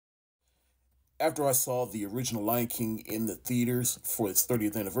After I saw the original Lion King in the theaters for its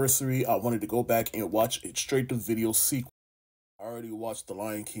 30th anniversary, I wanted to go back and watch a straight-to-video sequel. I already watched The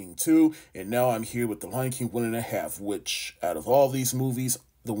Lion King 2, and now I'm here with The Lion King 1.5, which, out of all these movies,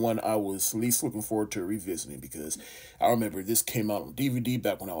 the one I was least looking forward to revisiting, because I remember this came out on DVD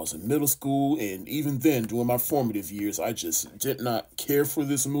back when I was in middle school, and even then, during my formative years, I just did not care for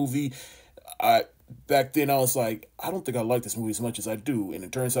this movie. I Back then I was like, I don't think I like this movie as much as I do, and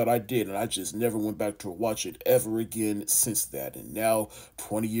it turns out I did, and I just never went back to watch it ever again since that. And now,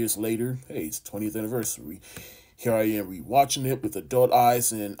 20 years later, hey, it's 20th anniversary. Here I am rewatching it with adult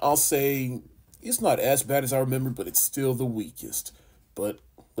eyes, and I'll say it's not as bad as I remember, but it's still the weakest. But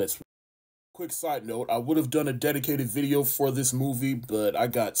let's quick side note, I would have done a dedicated video for this movie, but I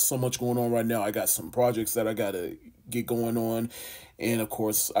got so much going on right now. I got some projects that I gotta get going on, and of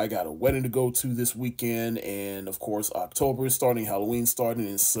course I got a wedding to go to this weekend, and of course October is starting, Halloween starting,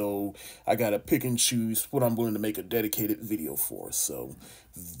 and so I gotta pick and choose what I'm going to make a dedicated video for. So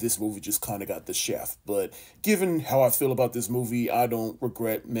this movie just kind of got the shaft, but given how I feel about this movie, I don't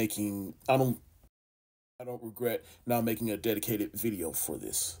regret not making a dedicated video for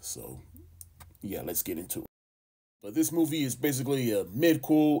this. So yeah, let's get into it. But this movie is basically a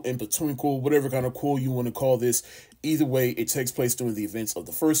mid-cool, in-between-cool, whatever kind of cool you want to call this. Either way, it takes place during the events of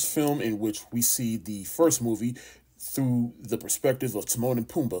the first film, in which we see the first movie through the perspective of Timon and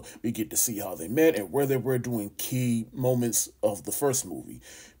Pumbaa. We get to see how they met and where they were during key moments of the first movie.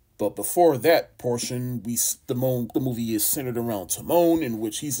 But before that portion, the movie is centered around Timon, in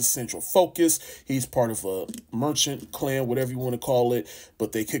which he's the central focus. He's part of a merchant clan, whatever you want to call it,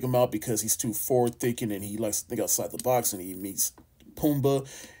 but they kick him out because he's too forward-thinking and he likes to think outside the box, and he meets Pumbaa.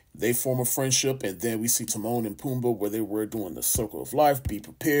 They form a friendship, and then we see Timon and Pumbaa where they were doing the Circle of Life, Be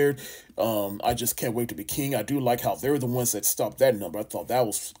Prepared. I just can't wait to be king. I do like how they're the ones that stopped that number. I thought that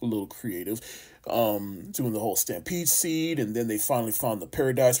was a little creative. Doing the whole stampede seed, and then they finally found the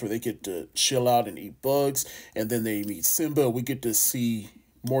paradise where they get to chill out and eat bugs, and then they meet Simba. We get to see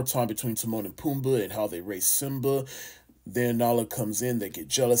more time between Timon and Pumbaa and how they raise Simba. Then Nala comes in, they get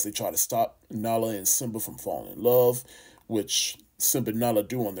jealous, they try to stop Nala and Simba from falling in love, which Simba and Nala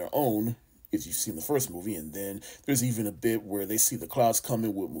do on their own, if you've seen the first movie. And then there's even a bit where they see the clouds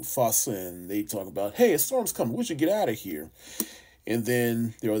coming with Mufasa, and they talk about, hey, a storm's coming, we should get out of here. And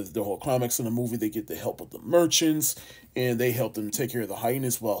then the whole climax in the movie, they get the help of the merchants, and they help them take care of the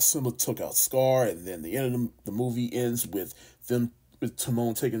hyenas while Simba took out Scar. And then the end of the movie ends with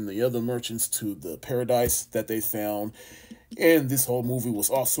Timon taking the other merchants to the paradise that they found. And this whole movie was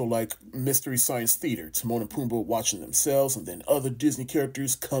also like Mystery Science Theater. Timon and Pumbaa watching themselves, and then other Disney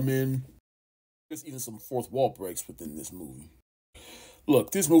characters come in. There's even some fourth wall breaks within this movie.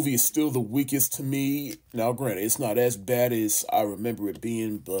 Look, this movie is still the weakest to me. Now, granted, it's not as bad as I remember it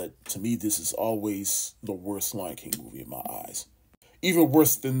being, but to me, this is always the worst Lion King movie in my eyes. Even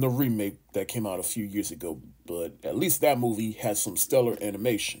worse than the remake that came out a few years ago, but at least that movie has some stellar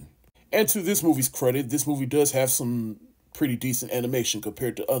animation. And to this movie's credit, this movie does have some pretty decent animation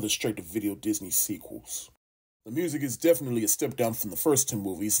compared to other straight-to-video Disney sequels. The music is definitely a step down from the first two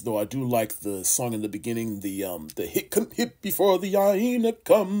movies, though I do like the song in the beginning, the hit before the hyena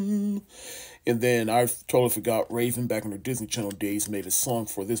come. And then I totally forgot Raven, back in her Disney Channel days, made a song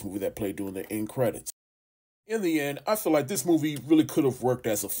for this movie that played during the end credits. In the end, I feel like this movie really could have worked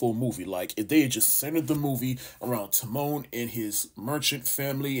as a full movie. Like, if they had just centered the movie around Timon and his merchant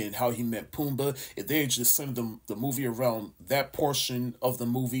family and how he met Pumbaa, if they had just centered the movie around that portion of the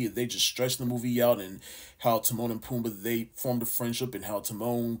movie, if they just stretched the movie out and how Timon and Pumbaa, they formed a friendship, and how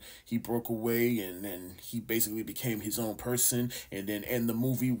Timon, he broke away and then he basically became his own person, and then end the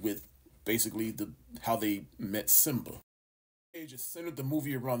movie with basically how they met Simba. They just centered the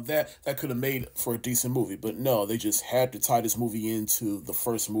movie around that could have made for a decent movie. But no, they just had to tie this movie into the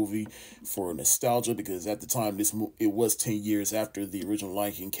first movie for nostalgia, because at the time it was 10 years after the original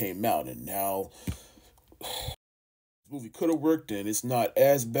Lion King came out, and now this movie could have worked, and it's not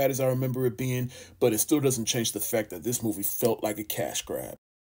as bad as I remember it being, but it still doesn't change the fact that this movie felt like a cash grab.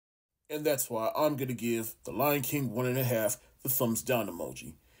 And that's why I'm going to give The Lion King 1.5 the thumbs down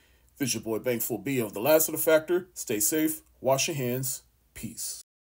emoji. This is your boy Bankful B of The Lassiter Factor. Stay safe, wash your hands, peace.